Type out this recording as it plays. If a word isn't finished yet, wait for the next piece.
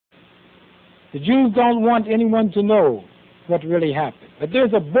The Jews don't want anyone to know what really happened. But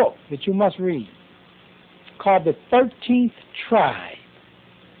there's a book that you must read called The 13th Tribe.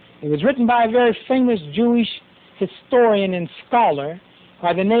 It was written by a very famous Jewish historian and scholar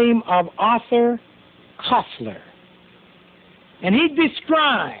by the name of Arthur Koestler. And he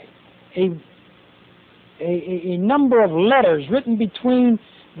described a number of letters written between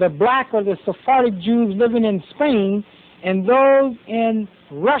the black or the Sephardic Jews living in Spain and those in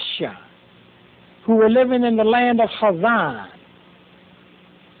Russia who were living in the land of Khazan,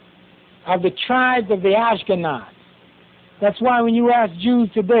 of the tribes of the Ashkenaz. That's why when you ask Jews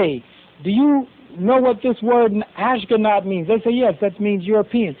today, do you know what this word Ashkenaz means? They say, yes, that means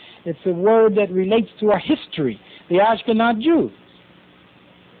European. It's a word that relates to our history, the Ashkenaz Jews.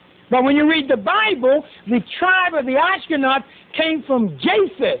 But when you read the Bible, the tribe of the Ashkenaz came from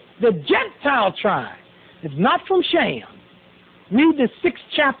Japheth, the Gentile tribe. It's not from Shem. Read the 6th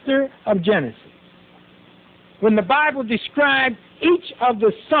chapter of Genesis, when the Bible describes each of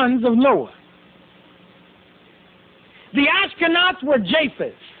the sons of Noah. The Ashkenaz were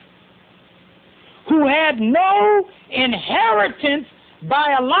Japheth, who had no inheritance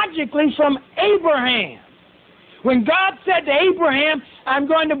biologically from Abraham. When God said to Abraham, I'm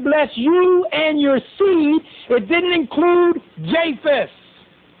going to bless you and your seed, it didn't include Japheth.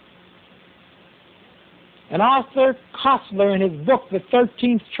 And Arthur Koestler, in his book, The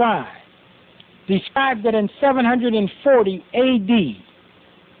 13th Tribe, described that in 740 A.D.,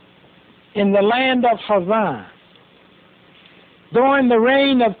 in the land of Khazan, during the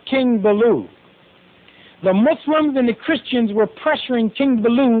reign of King Baloo, the Muslims and the Christians were pressuring King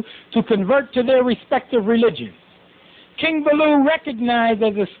Baloo to convert to their respective religions. King Baloo recognized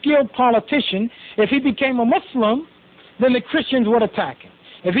as a skilled politician, if he became a Muslim, then the Christians would attack him.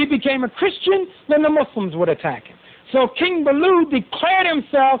 If he became a Christian, then the Muslims would attack him. So King Baloo declared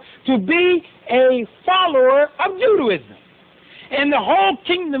himself to be a follower of Judaism. And the whole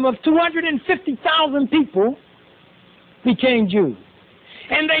kingdom of 250,000 people became Jews.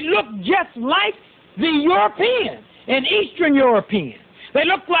 And they looked just like the European and Eastern European. They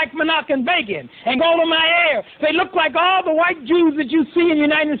look like Menachem Begin and Golda Meir. They look like all the white Jews that you see in the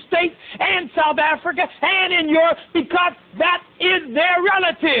United States and South Africa and in Europe, because that is their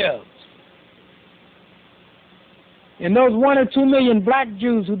relatives. And those 1 or 2 million black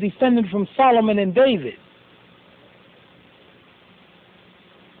Jews who descended from Solomon and David,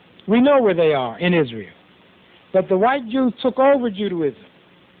 we know where they are in Israel. But the white Jews took over Judaism.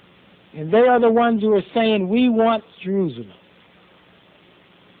 And they are the ones who are saying, we want Jerusalem.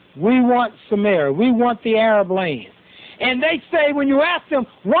 We want Samaria. We want the Arab land. And they say, when you ask them,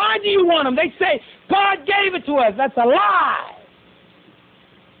 why do you want them? They say, God gave it to us. That's a lie.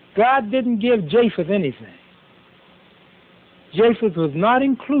 God didn't give Japheth anything. Japheth was not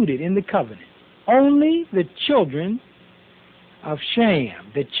included in the covenant. Only the children of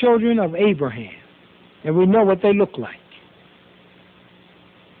Shem, the children of Abraham. And we know what they look like.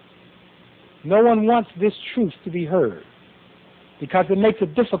 No one wants this truth to be heard, because it makes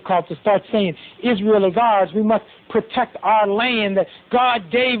it difficult to start saying, Israel is ours, we must protect our land that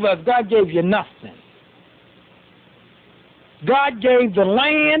God gave us. God gave you nothing. God gave the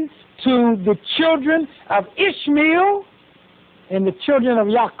land to the children of Ishmael and the children of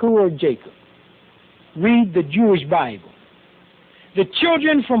Yaakov or Jacob. Read the Jewish Bible. The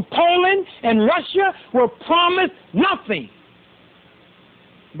children from Poland and Russia were promised nothing.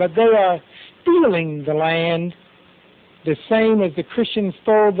 But they are stealing the land the same as the Christians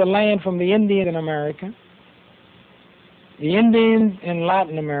stole the land from the Indians in America, the Indians in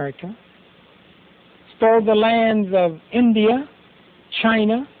Latin America, stole the lands of India,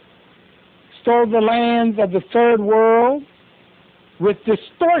 China, stole the lands of the Third World with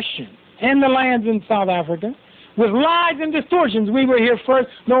distortion, and the lands in South Africa with lies and distortions. We were here first.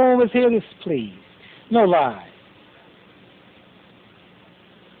 No one was here to please. No lies.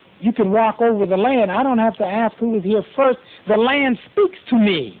 You can walk over the land. I don't have to ask who was here first. The land speaks to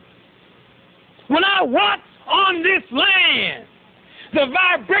me. When I walk on this land, the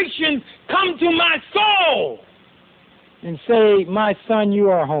vibrations come to my soul and say, my son, you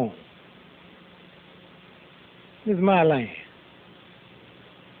are home. This is my land.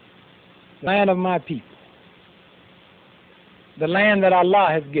 Land of my people. The land that Allah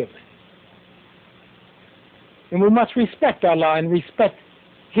has given. And we must respect Allah and respect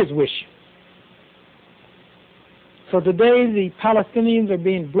His wishes. So today the Palestinians are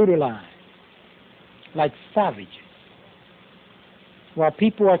being brutalized like savages, while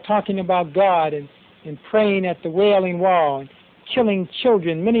people are talking about God and praying at the Wailing Wall and killing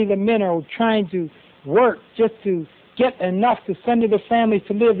children. Many of the men are trying to work just to get enough to send to the families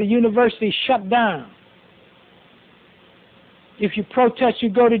to live. The university shut down. If you protest, you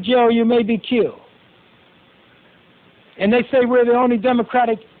go to jail, you may be killed. And they say we're the only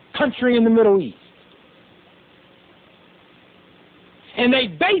democratic country in the Middle East. And they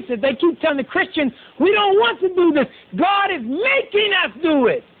base it, they keep telling the Christians, we don't want to do this. God is making us do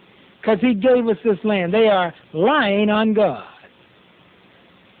it because he gave us this land. They are lying on God.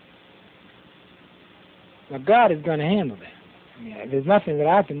 Well, God is going to handle that. I mean, there's nothing that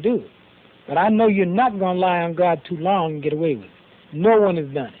I can do. But I know you're not going to lie on God too long and get away with it. No one has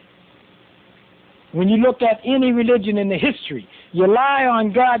done it. When you look at any religion in the history, you lie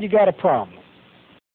on God, you got a problem.